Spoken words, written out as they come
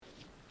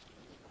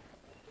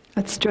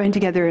Let's join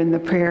together in the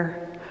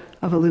prayer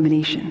of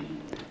illumination.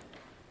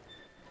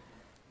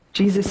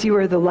 Jesus, you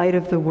are the light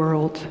of the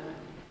world,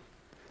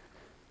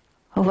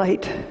 a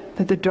light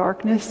that the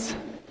darkness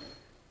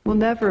will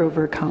never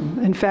overcome.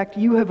 In fact,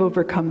 you have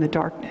overcome the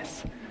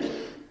darkness.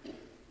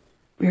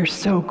 We are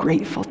so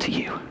grateful to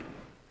you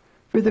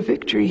for the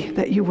victory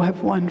that you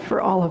have won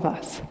for all of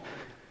us.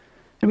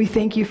 And we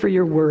thank you for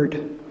your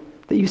word,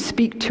 that you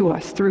speak to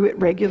us through it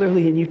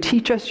regularly, and you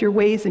teach us your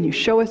ways, and you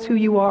show us who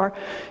you are.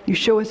 You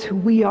show us who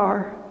we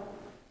are,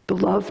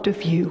 beloved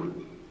of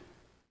you.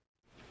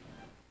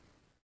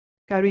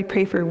 God, we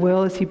pray for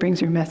Will as he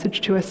brings your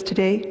message to us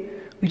today.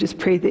 We just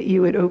pray that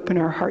you would open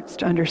our hearts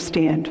to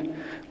understand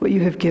what you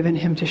have given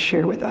him to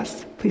share with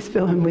us. Please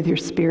fill him with your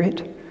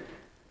spirit.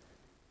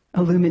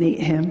 Illuminate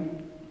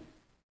him.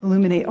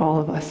 Illuminate all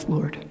of us,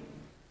 Lord.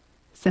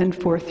 Send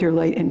forth your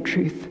light and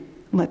truth,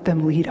 and let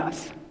them lead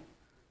us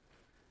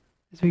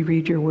as we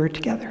read your word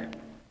together.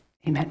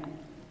 Amen.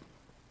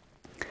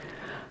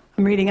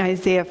 I'm reading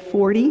Isaiah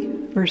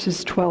 40,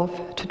 verses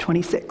 12 to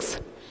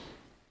 26.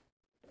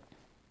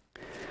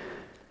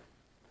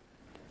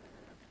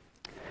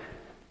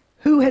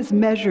 Who has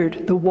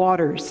measured the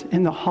waters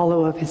in the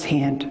hollow of his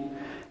hand,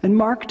 and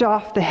marked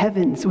off the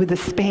heavens with a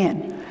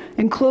span,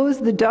 and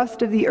closed the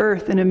dust of the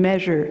earth in a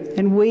measure,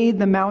 and weighed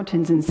the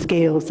mountains in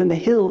scales, and the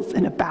hills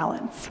in a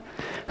balance?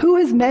 Who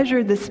has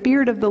measured the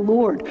Spirit of the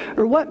Lord,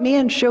 or what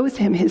man shows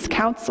him his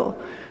counsel?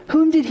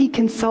 Whom did he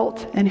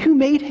consult, and who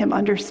made him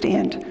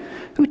understand?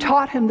 Who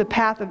taught him the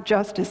path of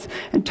justice,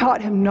 and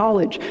taught him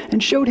knowledge,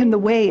 and showed him the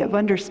way of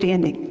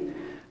understanding?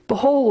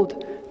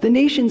 Behold, the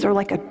nations are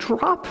like a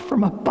drop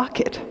from a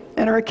bucket,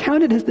 and are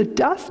accounted as the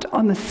dust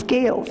on the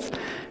scales.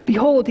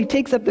 Behold, he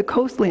takes up the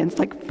coastlands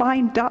like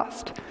fine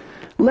dust.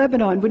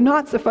 Lebanon would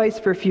not suffice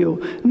for fuel,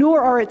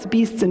 nor are its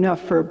beasts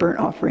enough for a burnt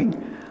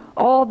offering.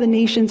 All the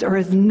nations are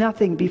as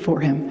nothing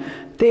before him.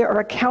 They are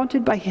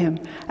accounted by him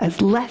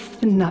as less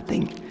than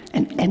nothing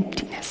and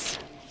emptiness.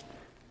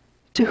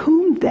 To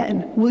whom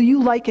then will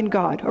you liken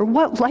God, or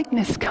what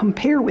likeness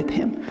compare with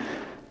him?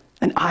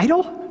 An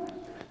idol?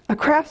 A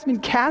craftsman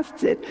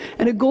casts it,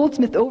 and a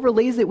goldsmith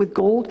overlays it with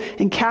gold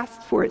and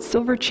casts for it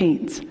silver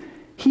chains.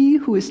 He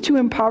who is too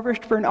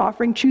impoverished for an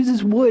offering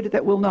chooses wood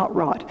that will not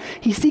rot.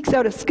 He seeks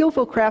out a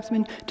skillful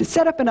craftsman to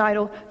set up an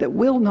idol that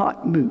will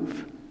not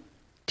move.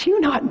 Do you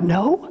not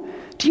know?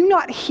 Do you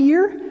not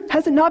hear?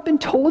 Has it not been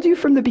told you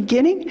from the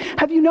beginning?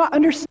 Have you not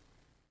understood?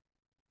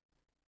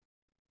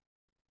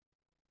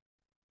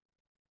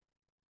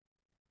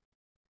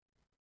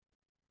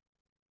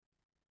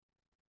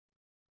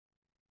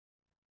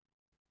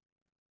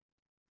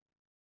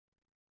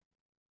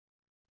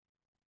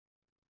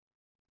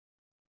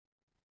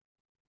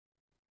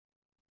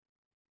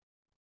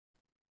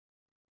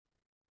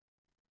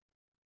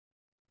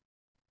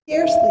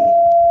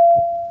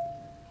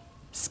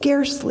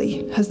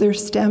 Scarcely has their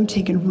stem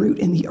taken root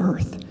in the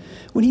earth,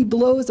 when he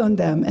blows on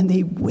them and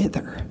they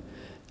wither,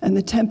 and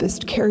the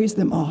tempest carries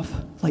them off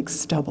like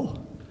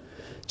stubble.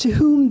 To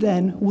whom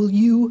then will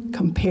you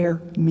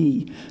compare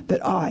me,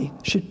 that I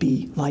should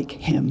be like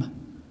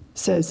him?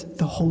 Says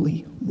the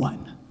Holy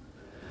One.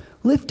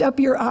 Lift up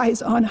your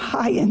eyes on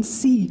high and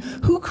see,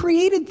 who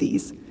created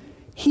these?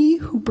 He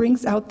who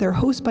brings out their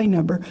host by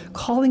number,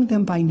 calling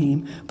them by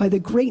name, by the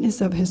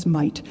greatness of his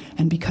might,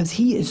 and because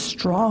he is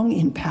strong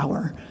in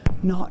power,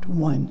 not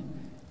one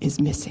is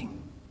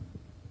missing.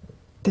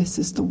 This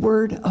is the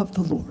word of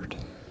the Lord.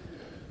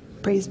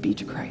 Praise be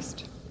to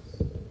Christ.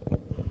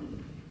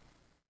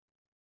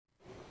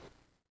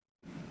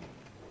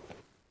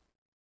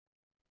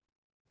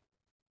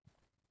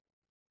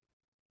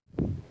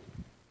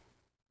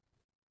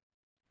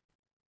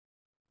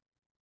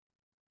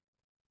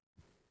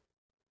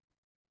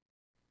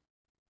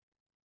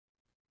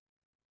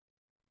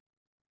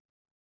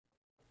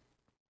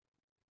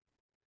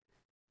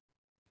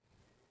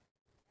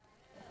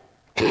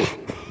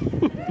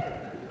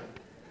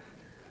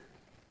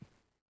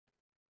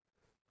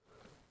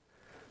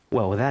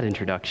 Well, with that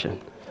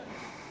introduction,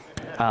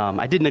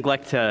 I did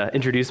neglect to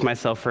introduce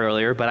myself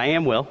earlier, but I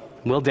am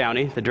Will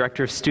Downey, the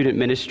Director of Student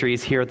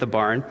Ministries here at the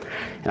Barn,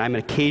 and I'm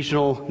an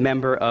occasional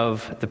member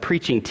of the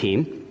preaching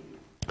team.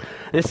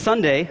 This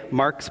Sunday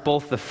marks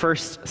both the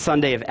first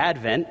Sunday of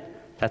Advent,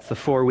 that's the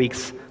 4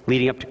 weeks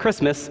leading up to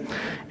Christmas,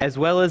 as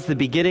well as the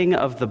beginning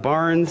of the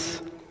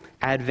Barn's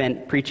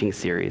Advent preaching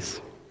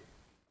series.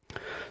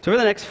 So over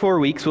the next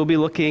 4 weeks, we'll be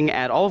looking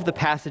at all of the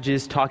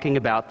passages talking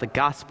about the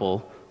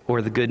gospel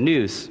or the good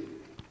news.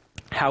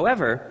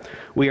 However,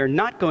 we are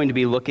not going to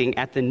be looking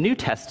at the New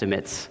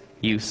Testament's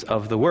use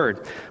of the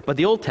word, but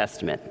the Old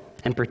Testament,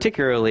 and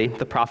particularly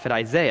the prophet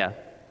Isaiah.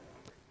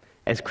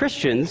 As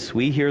Christians,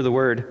 we hear the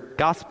word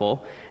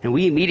gospel, and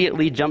we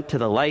immediately jump to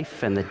the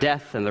life and the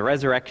death and the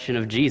resurrection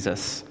of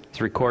Jesus.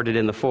 It's recorded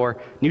in the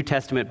 4 New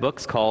Testament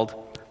books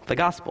called the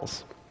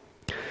Gospels.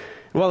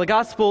 While the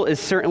gospel is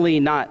certainly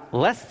not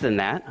less than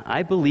that,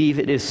 I believe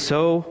it is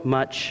so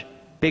much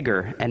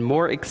bigger and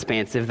more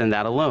expansive than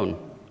that alone.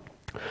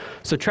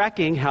 So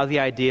tracking how the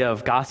idea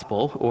of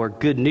gospel or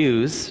good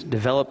news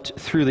developed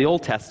through the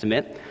Old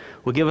Testament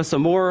will give us a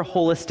more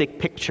holistic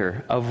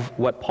picture of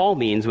what Paul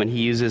means when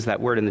he uses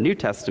that word in the New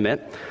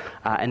Testament,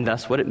 and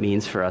thus what it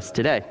means for us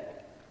today.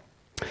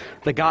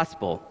 The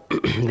gospel,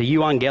 the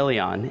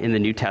euangelion in the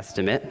New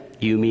Testament,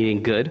 eu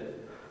meaning good,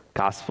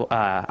 gospel,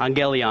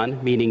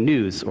 angelion meaning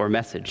news or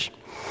message.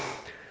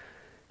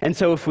 And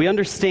so if we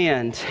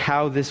understand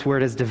how this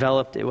word has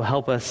developed, it will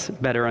help us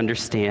better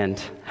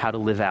understand how to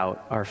live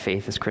out our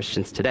faith as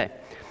Christians today.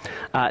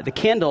 The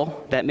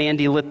candle that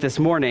Mandy lit this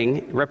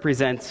morning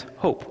represents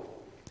hope.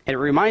 And it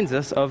reminds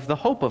us of the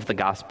hope of the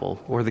gospel,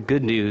 or the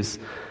good news,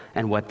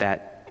 and what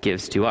that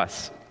gives to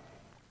us.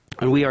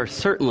 And we are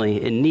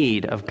certainly in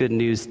need of good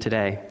news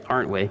today,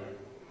 aren't we?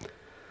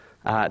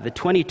 The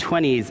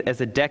 2020s as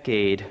a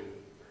decade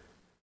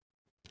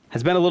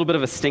has been a little bit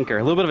of a stinker,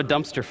 a little bit of a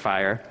dumpster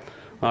fire.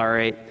 All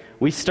right,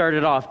 we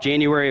started off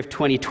January of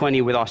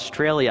 2020 with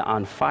Australia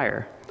on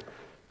fire.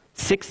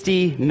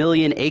 60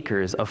 million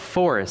acres of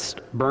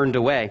forest burned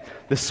away,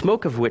 the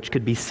smoke of which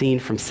could be seen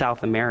from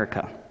South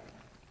America.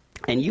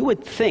 And you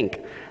would think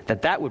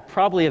that that would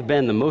probably have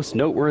been the most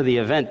noteworthy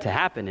event to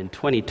happen in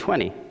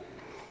 2020.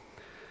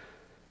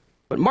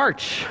 But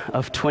March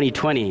of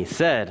 2020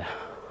 said,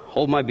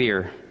 hold my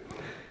beer.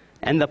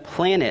 And the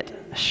planet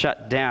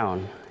shut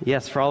down.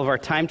 Yes, for all of our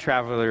time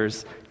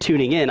travelers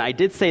tuning in, I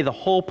did say the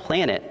whole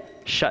planet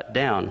shut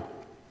down.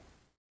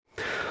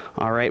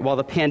 All right, while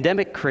the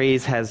pandemic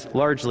craze has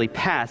largely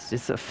passed,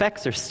 its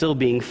effects are still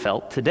being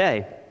felt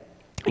today,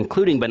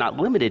 including but not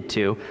limited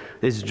to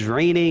this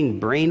draining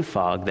brain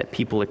fog that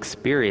people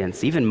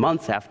experience even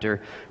months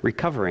after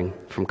recovering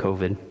from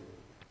COVID.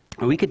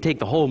 And we could take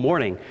the whole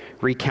morning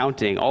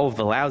recounting all of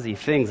the lousy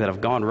things that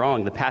have gone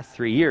wrong the past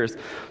 3 years,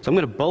 so I'm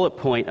going to bullet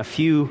point a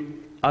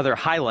few other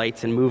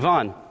highlights and move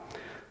on.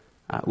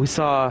 We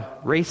saw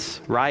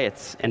race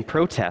riots and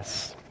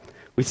protests.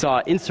 We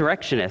saw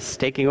insurrectionists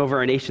taking over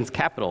our nation's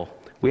capital.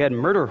 We had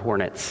murder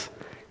hornets.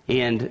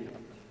 And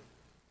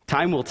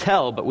time will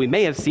tell, but we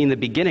may have seen the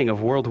beginning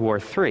of World War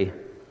III.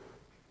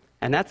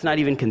 And that's not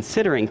even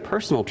considering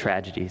personal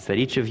tragedies that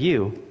each of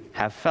you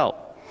have felt.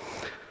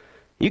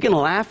 You can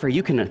laugh or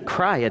you can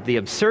cry at the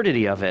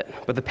absurdity of it,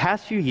 but the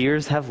past few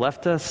years have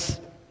left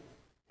us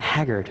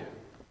haggard,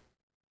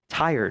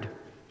 tired,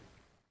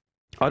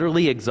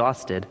 utterly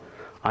exhausted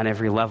on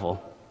every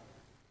level.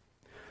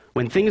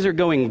 When things are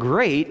going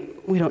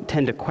great, we don't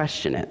tend to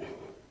question it.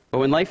 But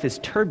when life is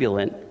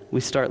turbulent, we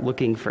start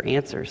looking for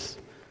answers.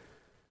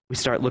 We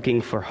start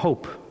looking for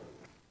hope.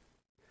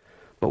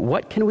 But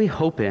what can we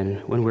hope in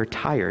when we're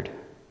tired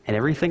and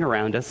everything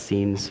around us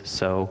seems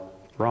so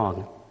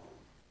wrong?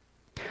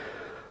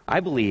 I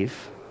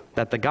believe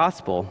that the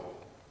gospel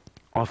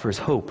offers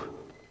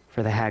hope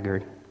for the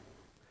haggard.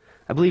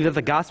 I believe that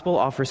the gospel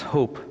offers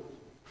hope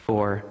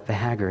for the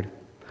haggard.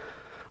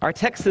 Our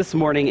text this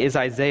morning is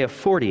Isaiah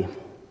 40.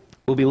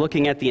 We'll be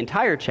looking at the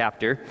entire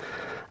chapter,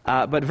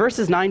 but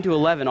verses 9 to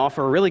 11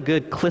 offer a really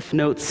good Cliff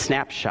Notes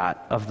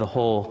snapshot of the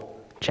whole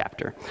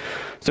chapter.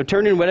 So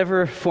turn in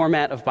whatever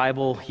format of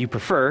Bible you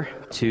prefer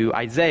to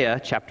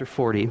Isaiah chapter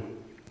 40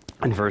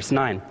 and verse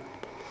 9.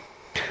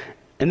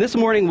 And this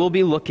morning we'll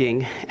be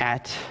looking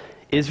at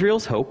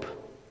Israel's hope,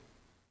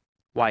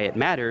 why it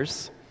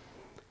matters,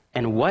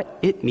 and what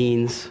it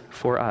means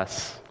for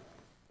us.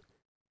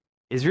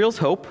 Israel's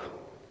hope,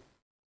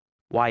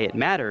 why it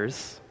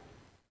matters,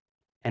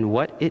 and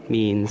what it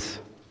means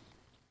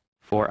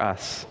for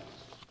us.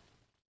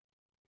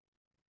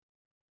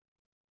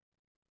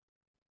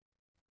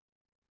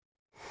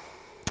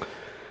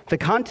 The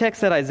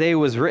context that Isaiah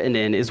was written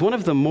in is one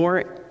of the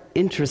more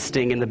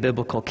interesting in the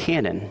biblical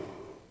canon.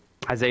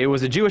 Isaiah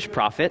was a Jewish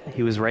prophet.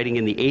 He was writing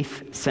in the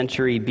 8th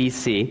century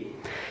BC.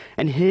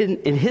 And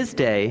in his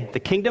day, the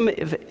kingdom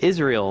of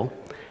Israel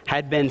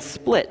had been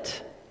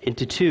split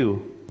into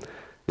two.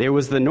 There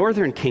was the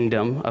northern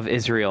kingdom of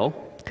Israel,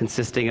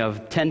 consisting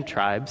of 10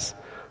 tribes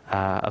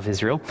of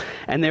Israel,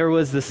 and there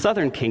was the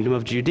southern kingdom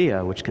of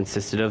Judea, which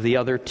consisted of the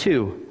other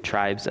 2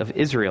 tribes of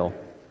Israel.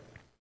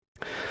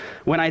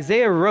 When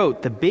Isaiah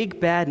wrote, the big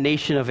bad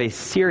nation of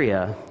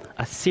Assyria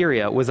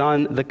was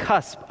on the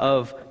cusp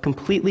of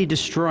completely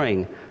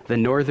destroying the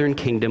northern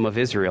kingdom of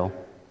Israel.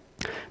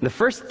 The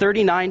first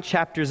 39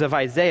 chapters of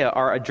Isaiah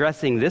are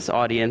addressing this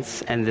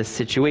audience and this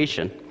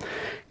situation,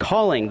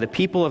 calling the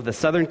people of the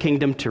southern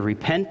kingdom to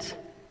repent,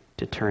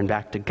 to turn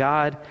back to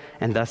God,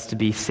 and thus to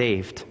be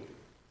saved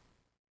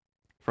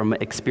from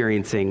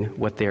experiencing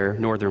what their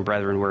northern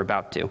brethren were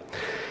about to.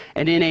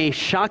 And in a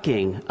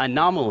shocking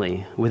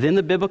anomaly within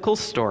the biblical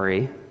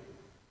story,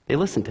 they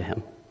listen to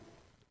him.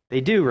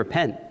 They do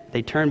repent.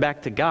 They turn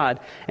back to God,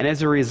 and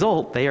as a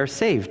result, they are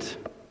saved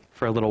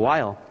for a little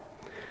while.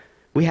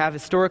 We have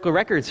historical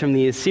records from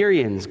the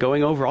Assyrians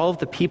going over all of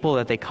the people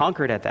that they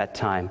conquered at that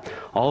time,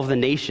 all of the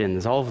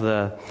nations, all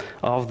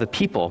of the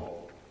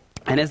people.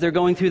 And as they're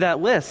going through that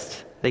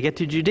list, they get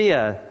to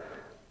Judea,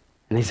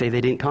 and they say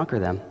they didn't conquer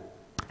them.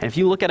 And if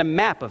you look at a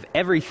map of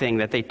everything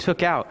that they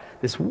took out,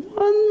 this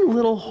one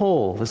little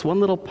hole, this one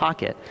little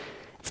pocket,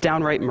 it's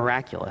downright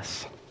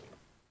miraculous.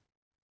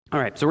 All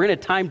right, so we're going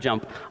to time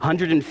jump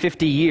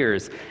 150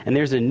 years, and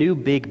there's a new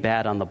big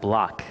bad on the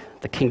block,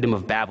 the kingdom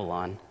of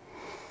Babylon.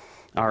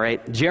 All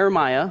right,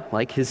 Jeremiah,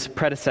 like his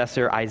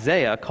predecessor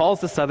Isaiah, calls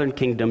the southern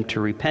kingdom to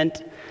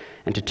repent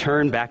and to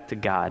turn back to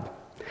God.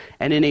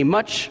 And in a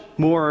much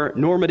more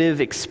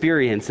normative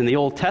experience in the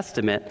Old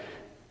Testament,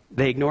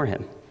 they ignore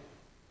him.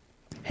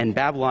 And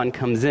Babylon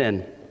comes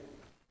in.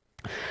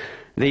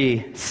 They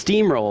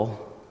steamroll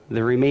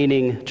the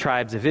remaining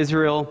tribes of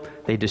Israel.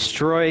 They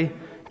destroy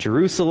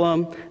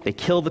Jerusalem. They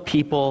kill the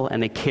people,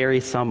 and they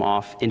carry some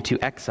off into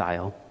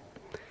exile.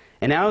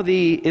 And now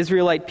the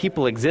Israelite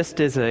people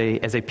exist as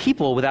a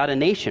people without a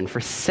nation for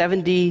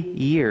 70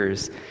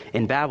 years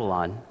in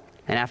Babylon,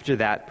 and after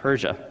that,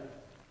 Persia.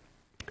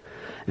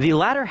 The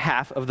latter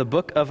half of the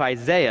book of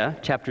Isaiah,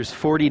 chapters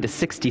 40 to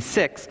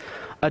 66,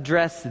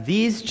 address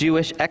these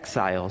Jewish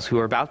exiles who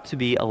are about to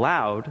be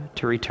allowed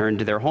to return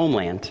to their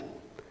homeland.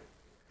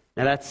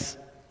 Now that's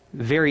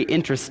very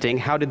interesting.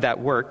 How did that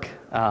work?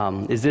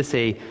 Is this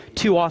a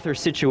two-author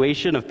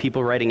situation of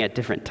people writing at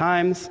different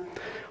times?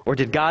 Or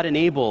did God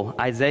enable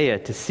Isaiah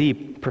to see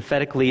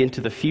prophetically into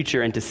the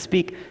future and to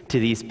speak to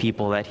these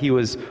people that he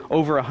was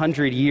over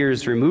 100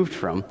 years removed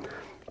from?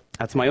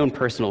 That's my own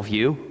personal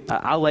view.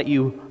 I'll let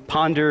you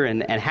ponder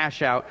and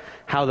hash out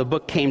how the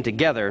book came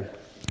together.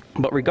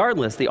 But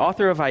regardless, the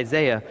author of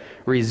Isaiah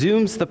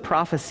resumes the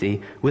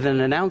prophecy with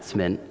an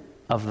announcement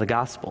of the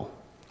gospel,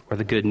 or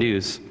the good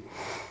news.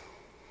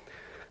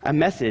 A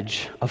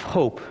message of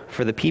hope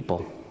for the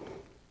people.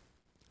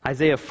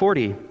 Isaiah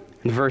 40,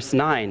 in verse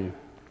 9,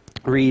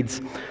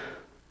 reads,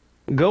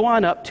 "Go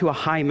on up to a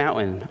high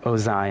mountain, O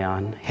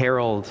Zion,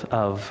 herald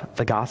of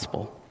the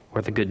gospel,"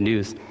 or the good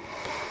news.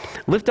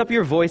 "Lift up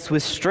your voice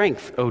with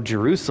strength, O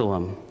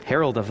Jerusalem,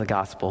 herald of the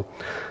gospel.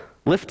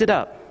 Lift it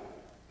up,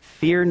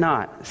 fear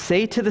not.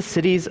 Say to the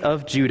cities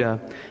of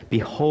Judah,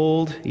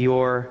 behold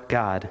your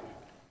God."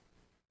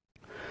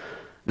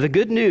 The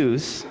good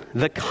news,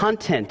 the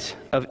content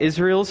of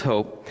Israel's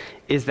hope,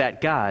 is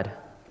that God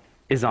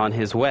is on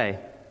his way.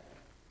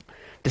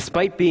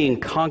 Despite being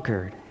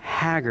conquered,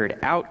 haggard,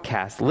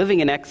 outcast, living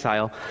in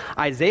exile,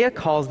 Isaiah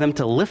calls them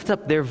to lift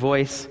up their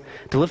voice,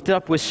 to lift it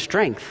up with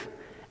strength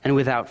and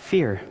without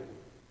fear.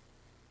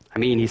 I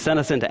mean, he sent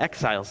us into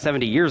exile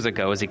 70 years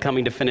ago. Is he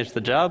coming to finish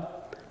the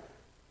job?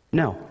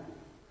 No.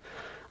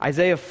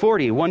 Isaiah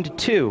 40,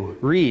 1-2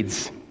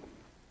 reads,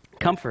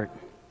 "Comfort,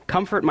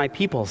 comfort my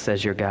people,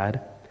 says your God.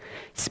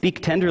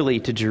 Speak tenderly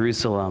to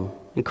Jerusalem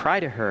and cry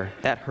to her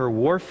that her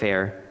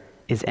warfare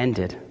is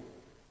ended,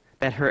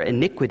 that her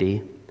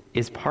iniquity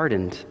is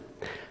pardoned,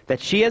 that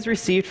she has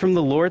received from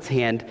the Lord's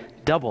hand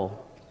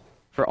double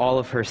for all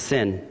of her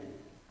sin."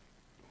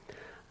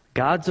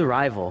 God's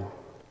arrival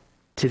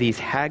to these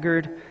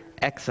haggard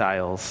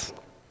exiles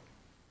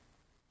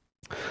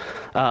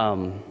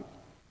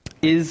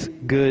is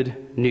good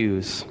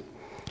news.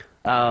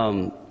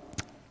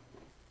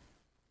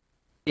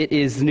 It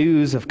is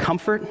news of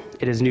comfort.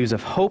 It is news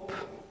of hope.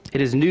 It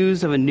is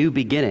news of a new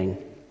beginning.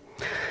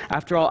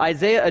 After all,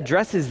 Isaiah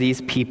addresses these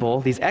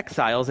people, these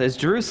exiles, as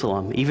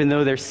Jerusalem, even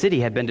though their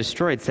city had been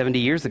destroyed 70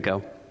 years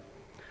ago.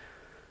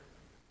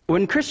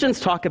 When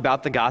Christians talk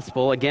about the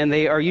gospel, again,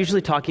 they are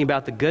usually talking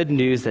about the good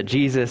news that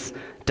Jesus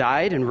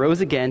died and rose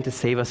again to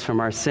save us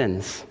from our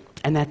sins.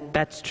 And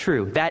that's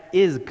true. That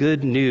is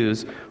good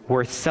news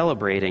worth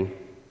celebrating.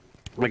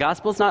 The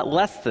gospel is not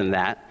less than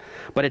that,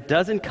 but it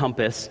does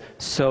encompass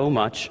so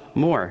much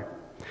more.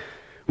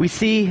 We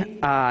see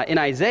in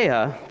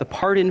Isaiah the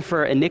pardon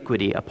for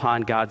iniquity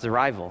upon God's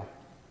arrival.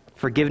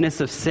 Forgiveness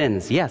of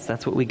sins. Yes,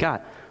 that's what we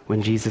got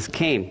when Jesus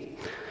came.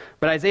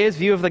 But Isaiah's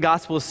view of the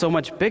gospel is so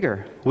much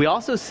bigger. We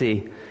also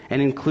see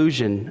an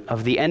inclusion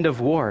of the end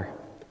of war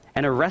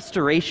and a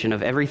restoration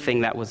of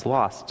everything that was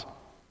lost.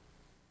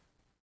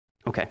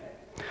 Okay,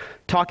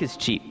 talk is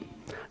cheap.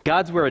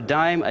 Gods were a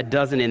dime a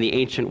dozen in the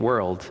ancient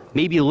world,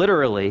 maybe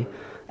literally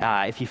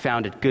if you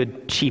found a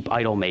good, cheap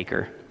idol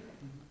maker.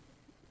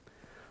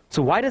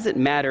 So why does it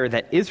matter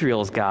that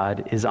Israel's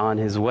God is on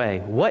his way?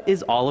 What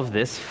is all of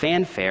this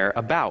fanfare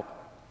about?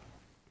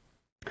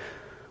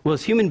 Well,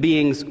 as human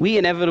beings, we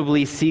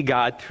inevitably see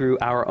God through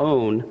our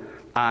own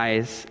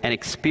eyes and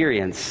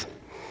experience.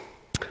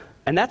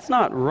 And that's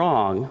not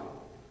wrong,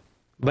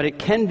 but it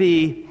can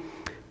be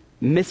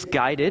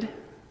misguided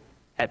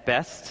at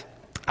best.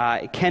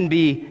 It can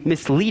be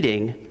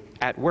misleading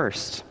at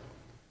worst.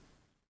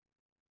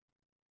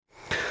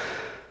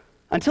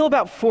 Until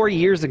about 4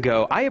 years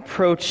ago, I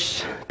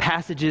approached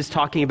passages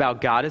talking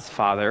about God as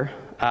Father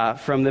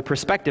from the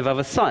perspective of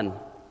a son.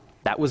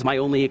 That was my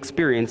only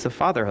experience of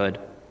fatherhood.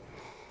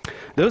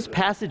 Those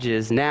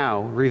passages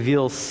now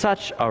reveal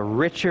such a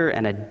richer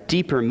and a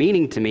deeper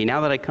meaning to me now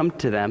that I come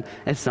to them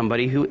as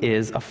somebody who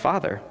is a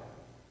father.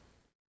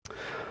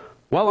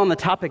 While on the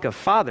topic of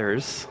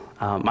fathers,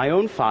 my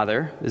own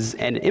father is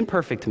an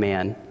imperfect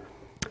man,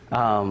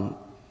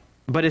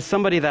 but is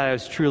somebody that I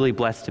was truly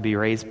blessed to be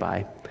raised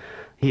by.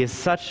 He is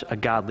such a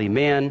godly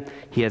man.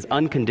 He has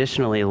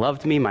unconditionally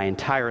loved me my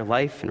entire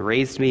life and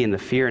raised me in the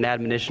fear and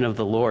admonition of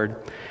the Lord.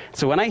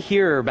 So when I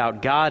hear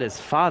about God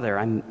as Father,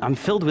 I'm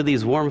filled with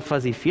these warm,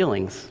 fuzzy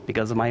feelings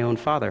because of my own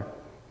father.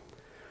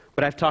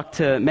 But I've talked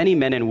to many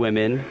men and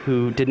women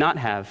who did not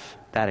have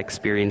that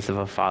experience of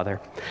a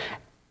father.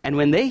 And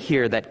when they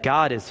hear that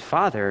God is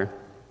Father,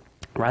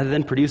 rather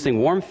than producing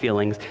warm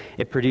feelings,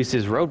 it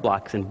produces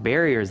roadblocks and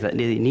barriers that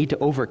they need to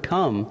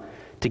overcome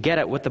to get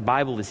at what the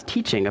Bible is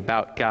teaching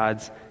about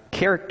God's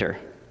character.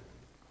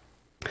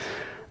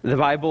 The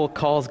Bible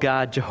calls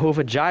God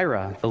Jehovah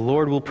Jireh, the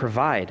Lord will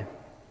provide.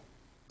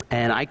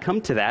 And I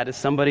come to that as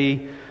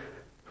somebody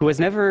who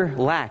has never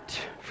lacked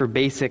for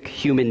basic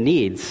human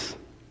needs,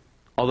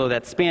 although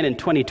that span in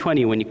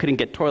 2020 when you couldn't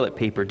get toilet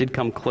paper did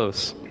come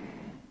close.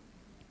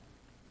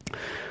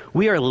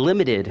 We are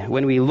limited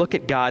when we look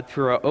at God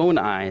through our own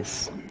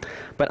eyes,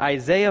 but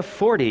Isaiah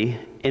 40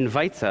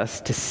 invites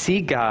us to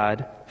see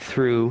God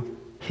through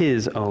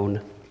his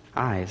own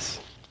eyes.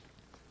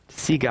 To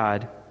see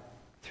God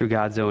through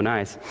God's own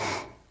eyes.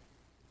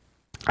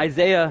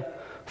 Isaiah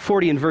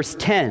 40 and verse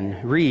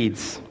 10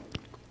 reads,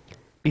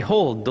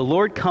 "Behold, the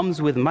Lord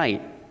comes with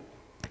might.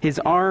 His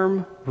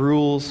arm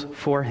rules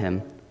for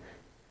him.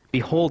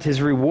 Behold,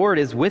 his reward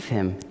is with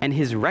him, and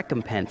his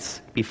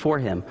recompense before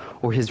him,"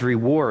 or his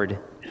reward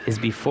is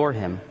before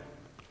him.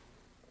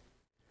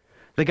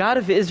 The God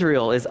of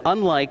Israel is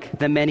unlike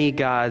the many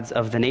gods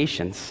of the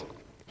nations.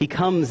 He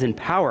comes in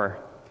power,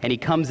 and he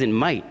comes in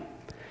might.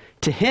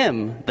 To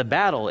him, the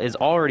battle is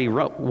already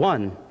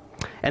won,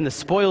 and the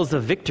spoils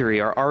of victory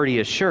are already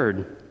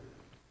assured.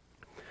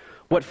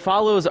 What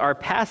follows our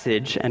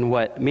passage, and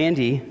what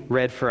Mandy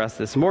read for us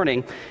this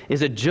morning,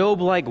 is a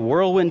Job-like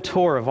whirlwind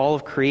tour of all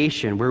of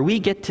creation, where we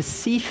get to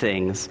see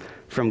things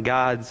from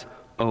God's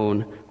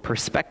own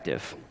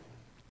perspective.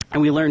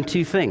 And we learn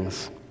two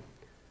things.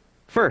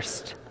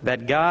 First,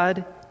 that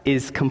God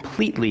is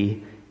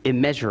completely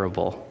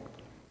immeasurable.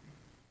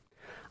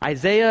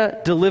 Isaiah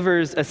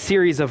delivers a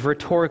series of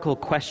rhetorical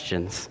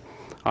questions.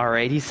 All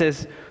right, he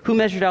says, who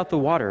measured out the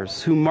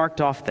waters? Who marked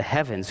off the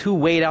heavens? Who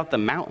weighed out the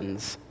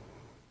mountains?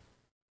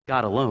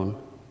 God alone.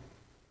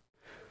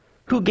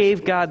 Who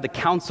gave God the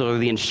counsel or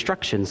the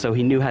instruction so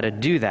he knew how to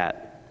do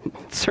that?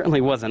 It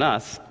certainly wasn't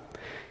us.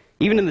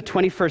 Even in the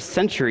 21st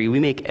century, we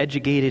make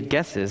educated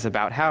guesses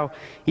about how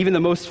even the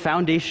most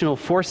foundational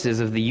forces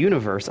of the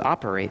universe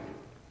operate.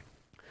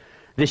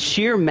 The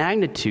sheer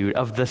magnitude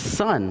of the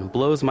sun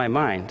blows my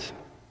mind.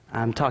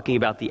 I'm talking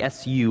about the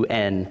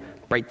S-U-N,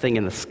 bright thing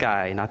in the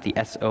sky, not the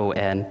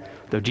S-O-N,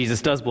 though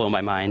Jesus does blow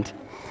my mind.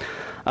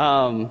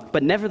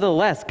 But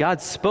nevertheless,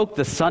 God spoke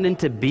the sun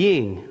into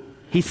being.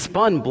 He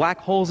spun black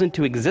holes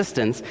into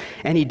existence,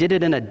 and he did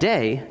it in a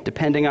day,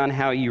 depending on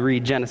how you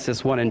read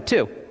Genesis 1 and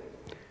 2.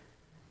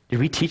 Did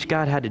we teach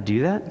God how to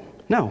do that?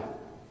 No.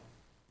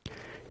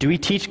 Do we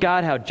teach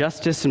God how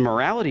justice and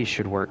morality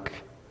should work?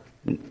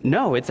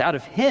 No, it's out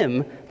of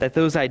him that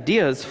those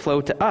ideas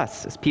flow to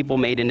us as people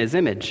made in his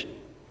image.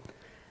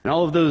 And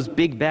all of those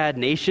big bad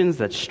nations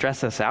that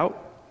stress us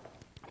out,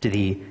 to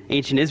the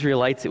ancient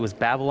Israelites, it was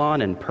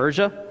Babylon and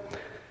Persia.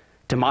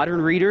 To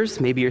modern readers,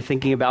 maybe you're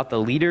thinking about the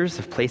leaders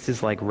of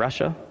places like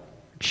Russia,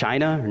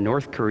 China, or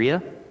North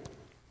Korea.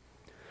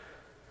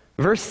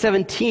 Verse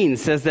 17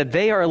 says that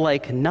they are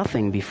like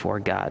nothing before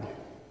God.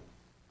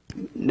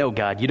 No,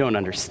 God, you don't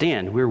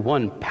understand. We're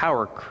one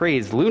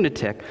power-crazed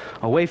lunatic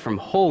away from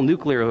whole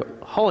nuclear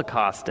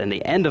holocaust and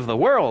the end of the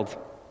world.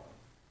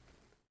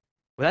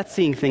 Well, that's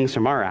seeing things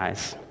from our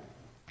eyes.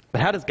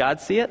 But how does God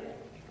see it?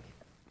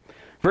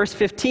 Verse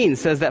 15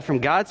 says that from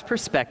God's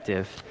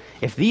perspective,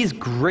 if these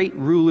great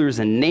rulers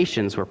and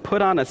nations were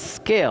put on a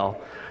scale,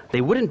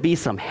 they wouldn't be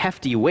some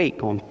hefty weight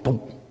going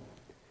boom.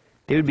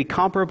 They would be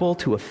comparable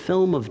to a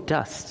film of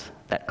dust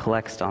that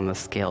collects on the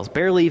scales,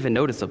 barely even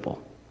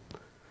noticeable.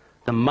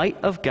 The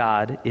might of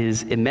God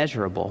is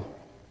immeasurable.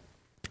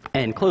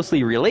 And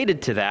closely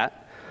related to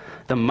that,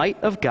 the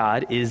might of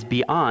God is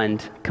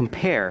beyond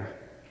compare.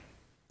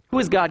 Who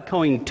is God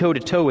going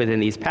toe-to-toe with in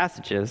these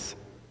passages?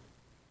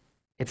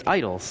 It's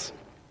idols.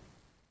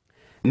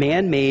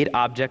 Man-made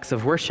objects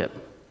of worship.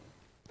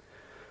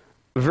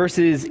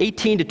 Verses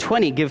 18 to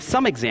 20 give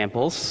some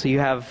examples. So you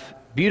have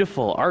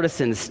beautiful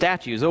artisan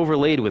statues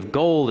overlaid with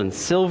gold and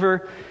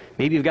silver.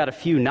 Maybe you've got a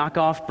few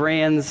knockoff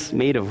brands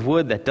made of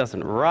wood that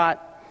doesn't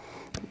rot.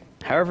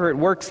 However it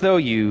works, though,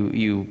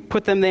 you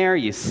put them there,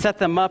 you set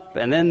them up,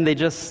 and then they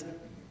just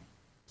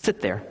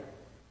sit there,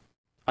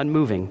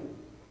 unmoving.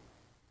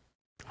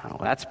 Oh,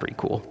 that's pretty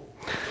cool.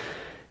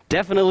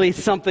 Definitely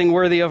something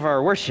worthy of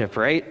our worship,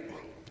 right?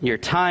 Your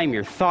time,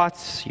 your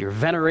thoughts, your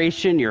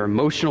veneration, your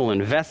emotional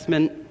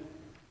investment,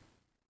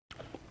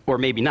 or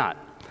maybe not,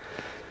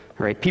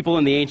 right? People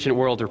in the ancient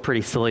world are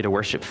pretty silly to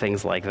worship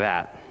things like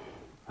that.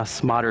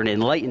 Us modern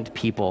enlightened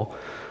people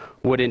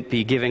wouldn't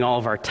be giving all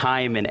of our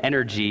time and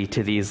energy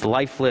to these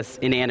lifeless,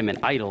 inanimate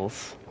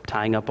idols,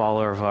 tying up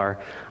all of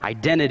our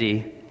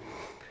identity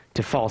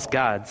to false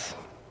gods.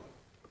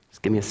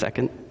 Just give me a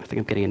second. I think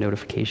I'm getting a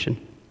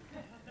notification.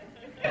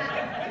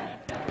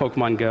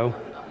 Pokemon Go.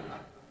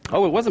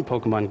 Oh, it wasn't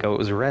Pokemon Go, it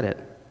was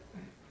Reddit.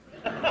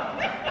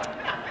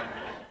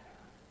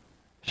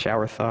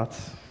 Shower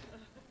thoughts.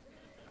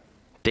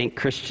 Dank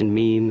Christian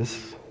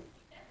memes.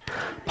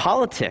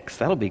 Politics,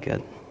 that'll be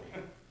good.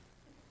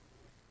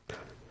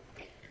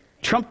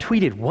 Trump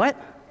tweeted what?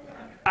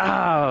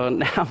 Oh,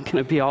 now I'm going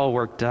to be all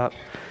worked up.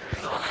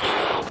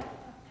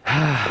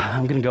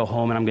 I'm going to go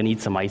home and I'm going to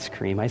eat some ice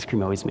cream. Ice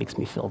cream always makes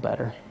me feel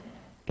better.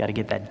 Got to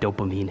get that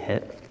dopamine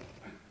hit.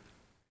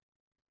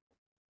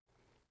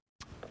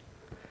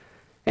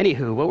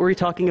 Anywho, what were we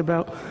talking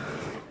about?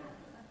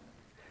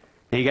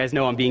 Now, you guys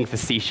know I'm being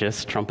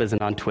facetious. Trump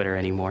isn't on Twitter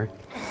anymore.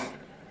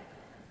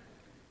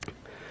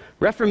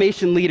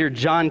 Reformation leader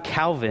John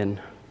Calvin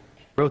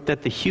wrote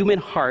that the human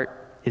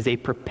heart is a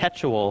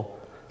perpetual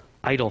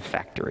idol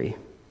factory.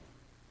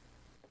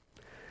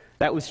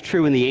 That was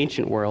true in the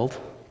ancient world.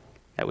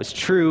 That was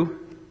true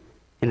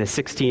in the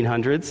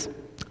 1600s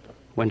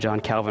when John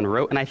Calvin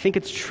wrote, and I think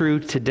it's true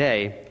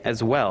today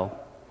as well.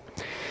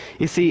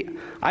 You see,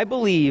 I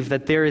believe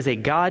that there is a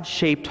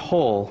God-shaped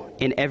hole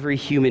in every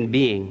human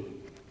being.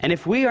 And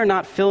if we are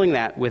not filling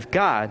that with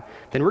God,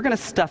 then we're going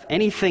to stuff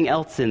anything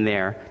else in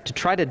there to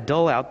try to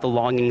dull out the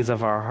longings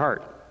of our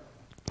heart.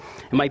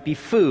 It might be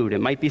food,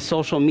 it might be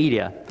social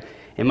media,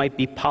 it might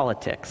be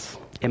politics,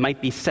 it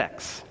might be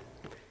sex.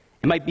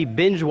 It might be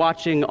binge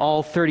watching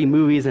all 30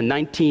 movies and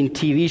 19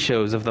 TV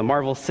shows of the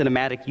Marvel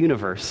Cinematic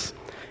Universe.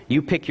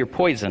 You pick your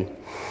poison.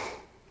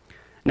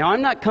 Now,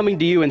 I'm not coming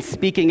to you and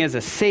speaking as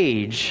a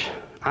sage.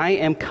 I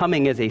am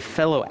coming as a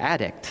fellow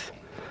addict.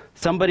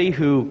 Somebody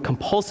who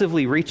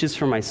compulsively reaches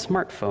for my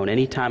smartphone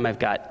anytime I've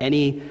got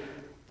any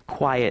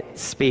quiet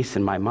space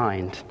in my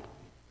mind.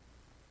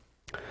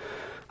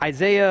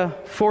 Isaiah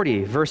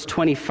 40, verse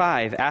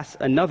 25, asks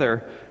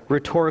another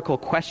rhetorical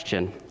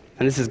question.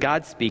 And this is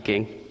God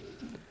speaking.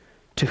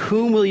 To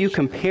whom will you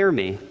compare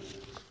me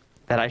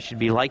that I should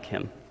be like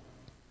him?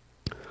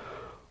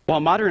 While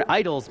modern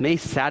idols may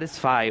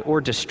satisfy or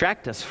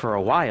distract us for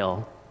a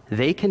while,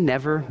 they can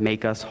never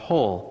make us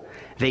whole.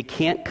 They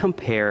can't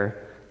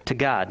compare to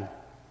God.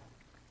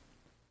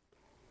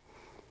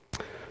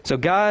 So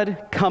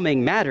God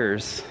coming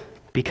matters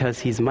because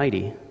he's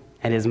mighty,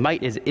 and his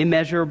might is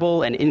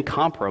immeasurable and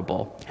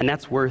incomparable, and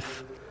that's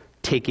worth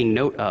taking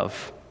note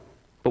of.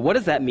 But what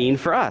does that mean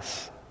for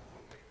us?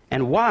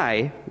 And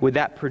why would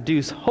that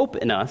produce hope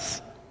in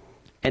us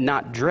and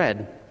not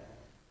dread?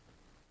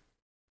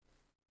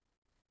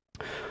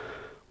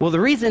 Well, the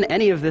reason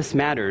any of this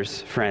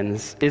matters,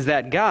 friends, is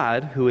that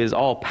God, who is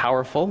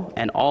all-powerful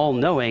and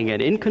all-knowing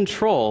and in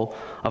control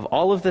of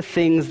all of the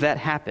things that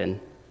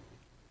happen,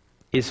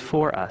 is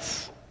for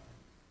us.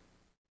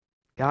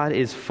 God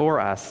is for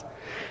us.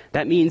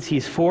 That means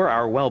he's for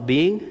our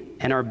well-being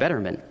and our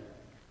betterment.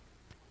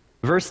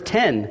 Verse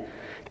 10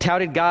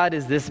 touted God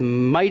as this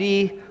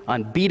mighty,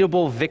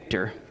 unbeatable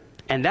victor,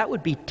 and that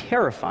would be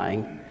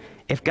terrifying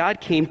if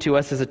God came to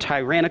us as a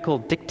tyrannical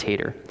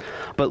dictator.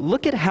 But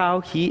look at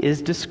how he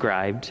is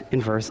described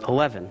in verse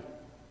 11.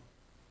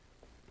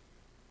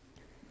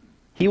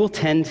 He will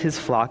tend his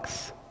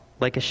flocks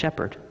like a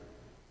shepherd.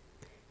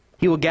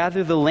 He will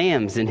gather the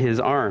lambs in his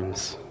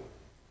arms.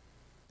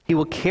 He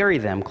will carry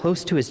them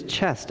close to his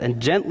chest and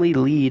gently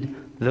lead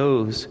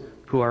those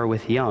who are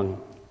with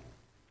young.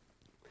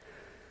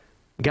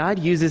 God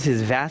uses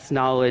his vast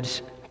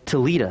knowledge to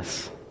lead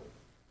us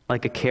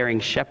like a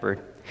caring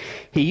shepherd.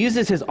 He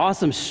uses his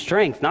awesome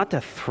strength not to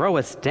throw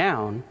us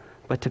down,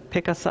 but to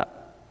pick us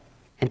up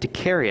and to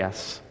carry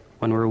us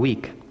when we're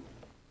weak.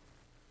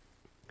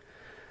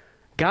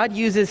 God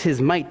uses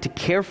his might to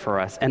care for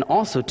us and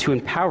also to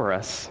empower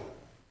us.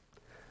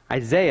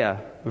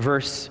 Isaiah,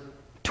 verse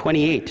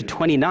 28 to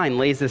 29,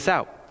 lays this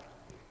out.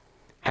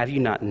 Have you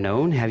not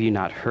known? Have you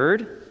not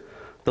heard?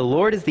 The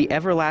Lord is the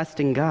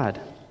everlasting God,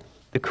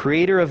 the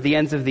creator of the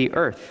ends of the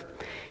earth.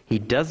 He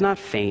does not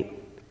faint.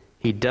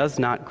 He does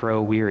not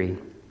grow weary.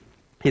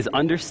 His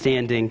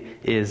understanding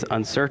is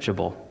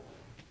unsearchable.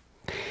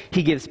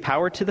 He gives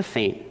power to the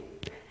faint,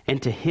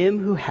 and to him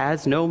who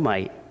has no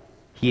might,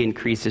 he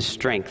increases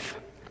strength.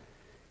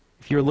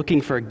 If you're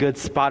looking for a good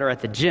spotter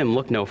at the gym,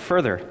 look no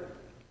further.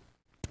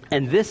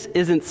 And this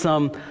isn't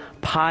some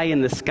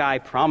pie-in-the-sky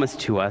promise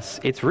to us.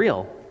 It's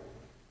real.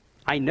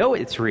 I know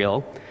it's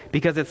real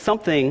because it's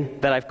something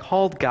that I've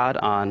called God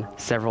on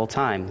several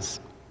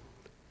times.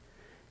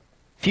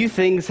 Few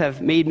things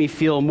have made me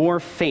feel more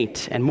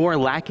faint and more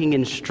lacking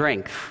in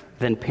strength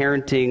than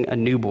parenting a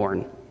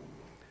newborn.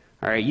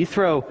 All right, you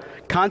throw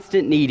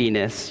constant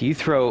neediness, you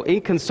throw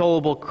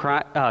inconsolable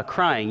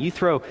crying, you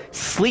throw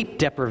sleep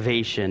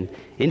deprivation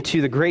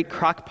into the great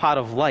crock pot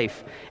of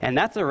life, and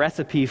that's a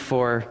recipe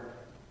for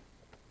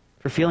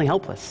feeling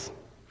helpless,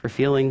 for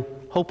feeling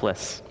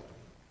hopeless.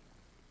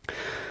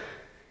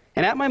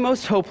 And at my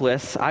most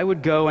hopeless, I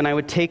would go and I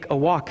would take a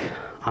walk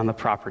on the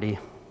property.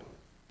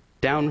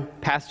 Down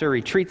past our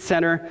retreat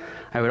center,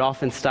 I would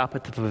often stop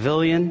at the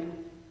pavilion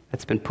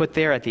that's been put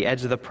there at the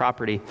edge of the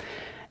property.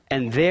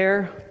 And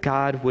there,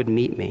 God would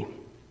meet me.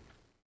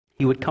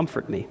 He would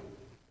comfort me.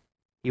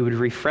 He would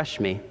refresh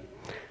me.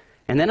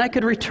 And then I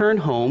could return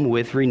home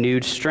with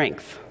renewed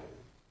strength.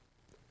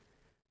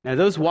 Now,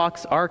 those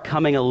walks are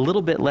coming a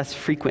little bit less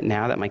frequent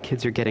now that my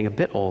kids are getting a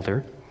bit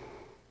older,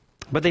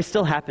 but they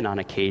still happen on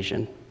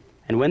occasion.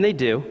 And when they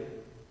do,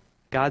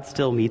 God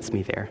still meets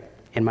me there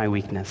in my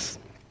weakness.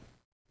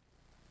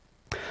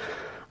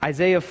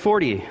 Isaiah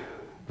 40,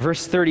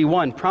 verse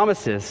 31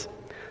 promises,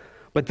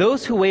 "But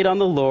those who wait on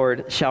the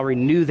Lord shall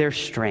renew their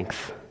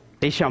strength.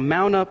 They shall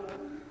mount up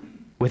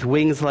with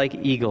wings like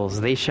eagles.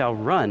 They shall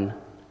run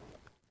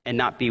and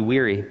not be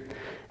weary.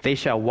 They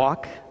shall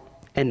walk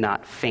and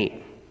not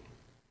faint."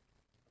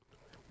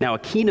 Now, a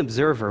keen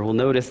observer will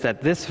notice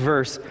that this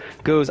verse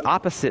goes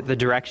opposite the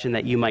direction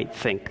that you might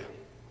think.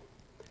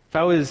 If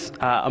I was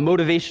a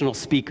motivational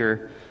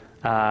speaker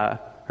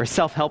or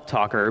self-help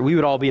talker, we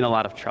would all be in a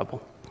lot of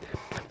trouble.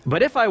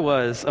 But if I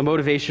was a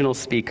motivational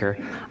speaker,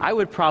 I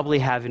would probably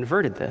have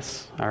inverted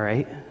this, all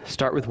right?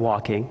 Start with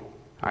walking,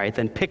 all right?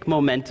 Then pick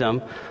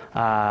momentum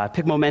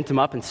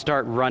up and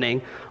start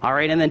running, all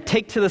right? And then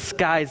take to the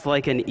skies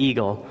like an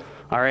eagle,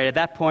 all right? At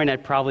that point,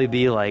 I'd probably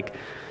be like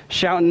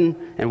shouting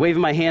and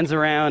waving my hands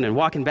around and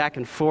walking back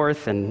and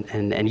forth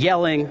and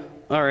yelling,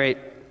 all right?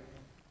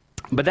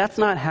 But that's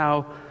not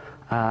how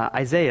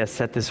Isaiah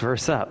set this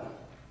verse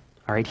up,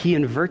 all right? He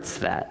inverts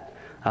that.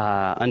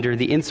 Under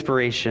the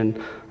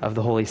inspiration of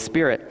the Holy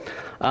Spirit.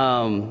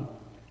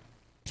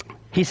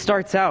 He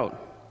starts out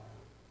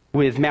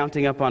with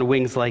mounting up on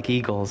wings like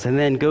eagles, and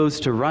then goes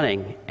to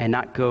running and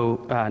not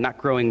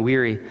growing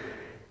weary,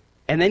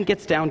 and then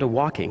gets down to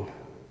walking,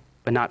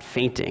 but not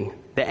fainting.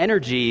 The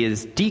energy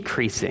is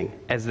decreasing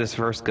as this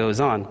verse goes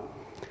on.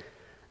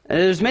 And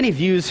there's many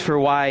views for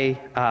why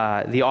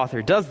the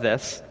author does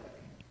this,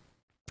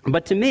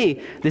 but to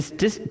me, this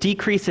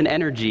decrease in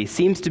energy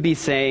seems to be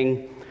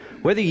saying,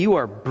 whether you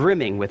are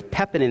brimming with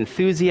pep and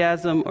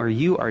enthusiasm or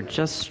you are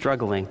just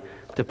struggling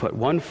to put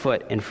one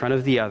foot in front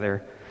of the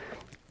other,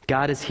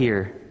 God is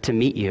here to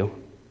meet you,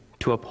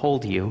 to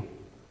uphold you,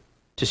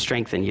 to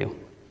strengthen you.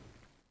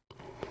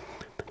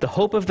 The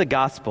hope of the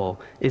gospel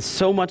is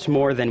so much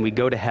more than we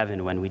go to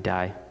heaven when we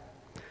die.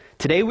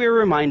 Today we are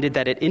reminded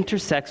that it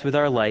intersects with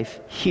our life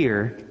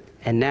here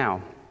and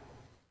now.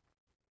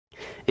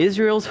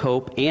 Israel's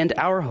hope and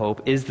our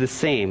hope is the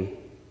same.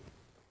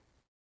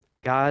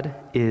 God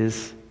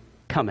is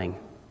coming.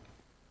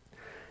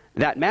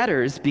 That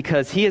matters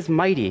because he is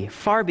mighty,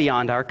 far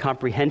beyond our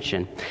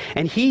comprehension.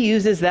 And he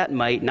uses that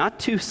might not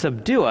to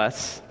subdue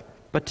us,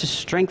 but to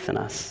strengthen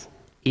us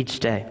each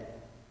day.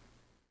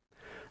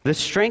 The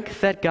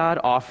strength that God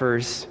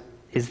offers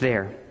is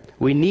there.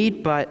 We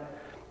need but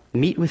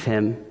meet with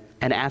him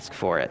and ask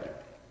for it.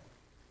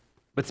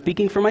 But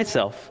speaking for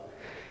myself,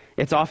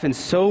 it's often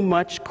so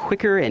much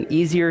quicker and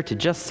easier to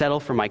just settle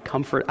for my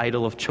comfort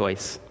idol of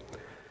choice.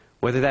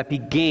 Whether that be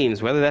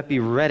games, whether that be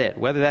Reddit,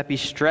 whether that be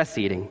stress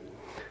eating.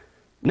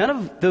 None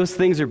of those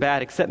things are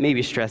bad except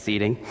maybe stress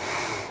eating.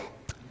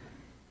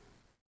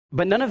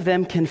 But none of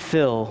them can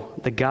fill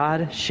the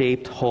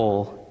God-shaped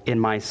hole in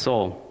my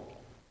soul.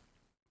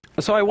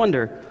 So I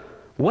wonder,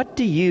 what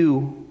do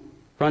you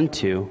run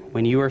to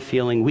when you are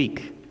feeling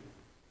weak,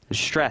 or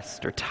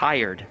stressed, or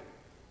tired?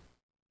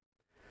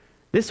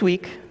 This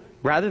week,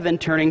 rather than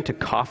turning to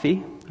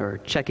coffee or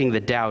checking the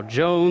Dow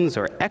Jones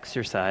or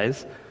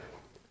exercise,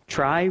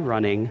 try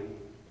running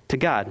to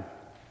God.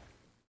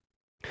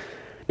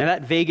 Now,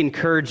 that vague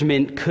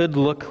encouragement could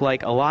look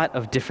like a lot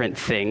of different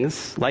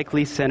things,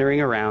 likely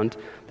centering around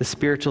the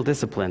spiritual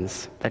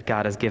disciplines that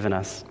God has given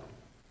us.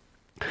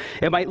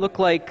 It might look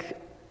like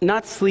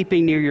not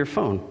sleeping near your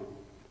phone,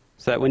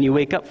 so that when you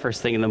wake up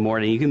first thing in the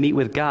morning, you can meet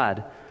with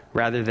God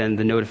rather than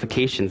the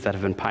notifications that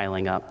have been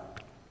piling up.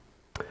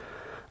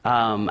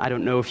 I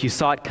don't know if you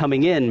saw it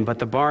coming in, but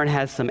the barn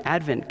has some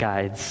Advent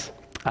guides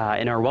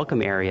in our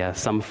welcome area,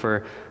 some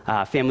for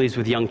families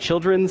with young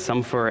children,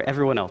 some for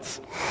everyone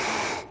else.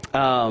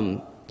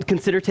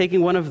 Consider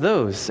taking one of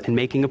those and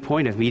making a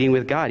point of meeting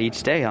with God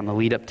each day on the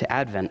lead up to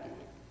Advent.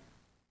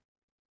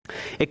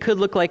 It could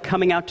look like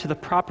coming out to the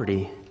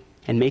property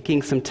and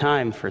making some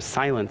time for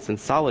silence and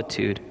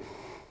solitude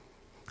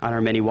on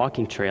our many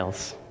walking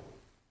trails.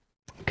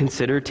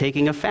 Consider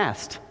taking a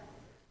fast.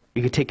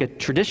 You could take a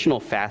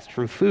traditional fast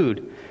from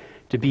food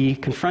to be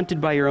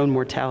confronted by your own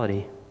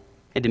mortality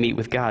and to meet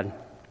with God.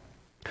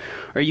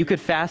 Or you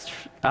could fast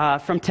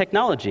from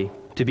technology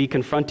to be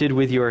confronted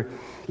with your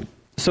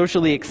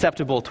socially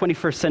acceptable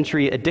 21st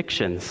century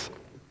addictions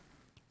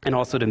and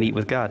also to meet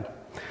with God.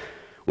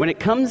 When it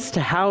comes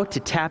to how to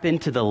tap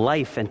into the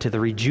life and to the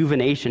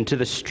rejuvenation, to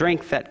the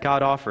strength that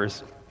God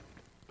offers,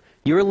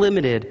 you're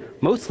limited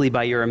mostly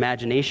by your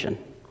imagination.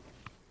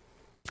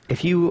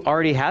 If you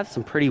already have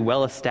some pretty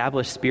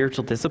well-established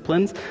spiritual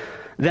disciplines,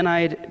 then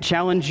I'd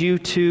challenge you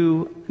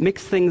to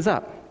mix things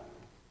up.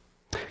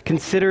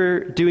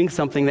 Consider doing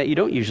something that you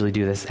don't usually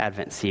do this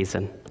Advent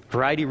season.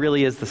 Variety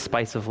really is the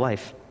spice of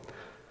life.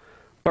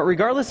 But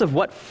regardless of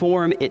what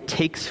form it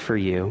takes for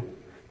you,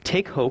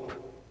 take hope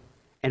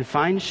and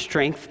find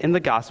strength in the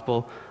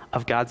gospel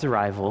of God's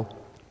arrival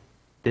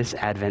this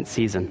Advent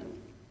season.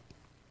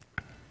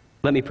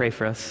 Let me pray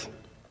for us.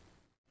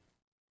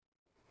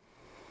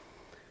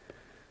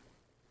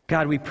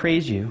 God, we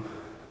praise you.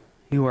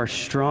 You are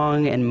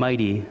strong and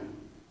mighty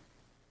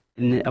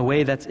in a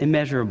way that's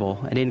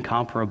immeasurable and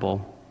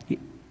incomparable.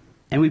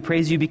 And we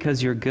praise you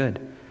because you're good,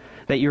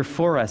 that you're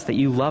for us, that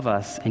you love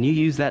us, and you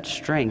use that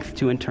strength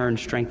to in turn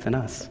strengthen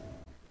us.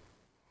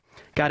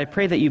 God, I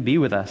pray that you be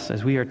with us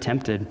as we are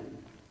tempted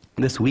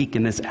this week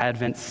in this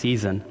Advent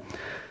season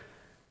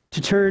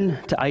to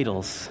turn to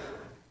idols,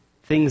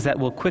 things that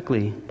will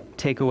quickly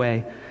take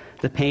away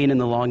the pain and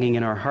the longing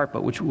in our heart,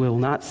 but which will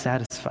not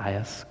satisfy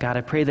us. God,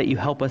 I pray that you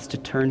help us to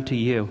turn to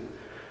you,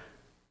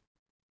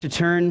 to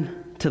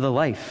turn to the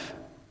life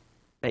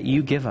that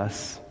you give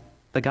us,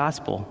 the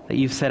gospel that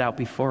you've set out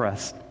before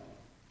us.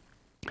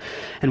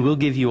 And we'll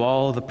give you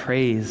all the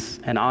praise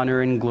and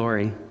honor and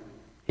glory.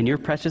 In your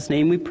precious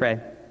name we pray.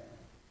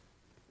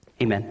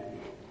 Amen.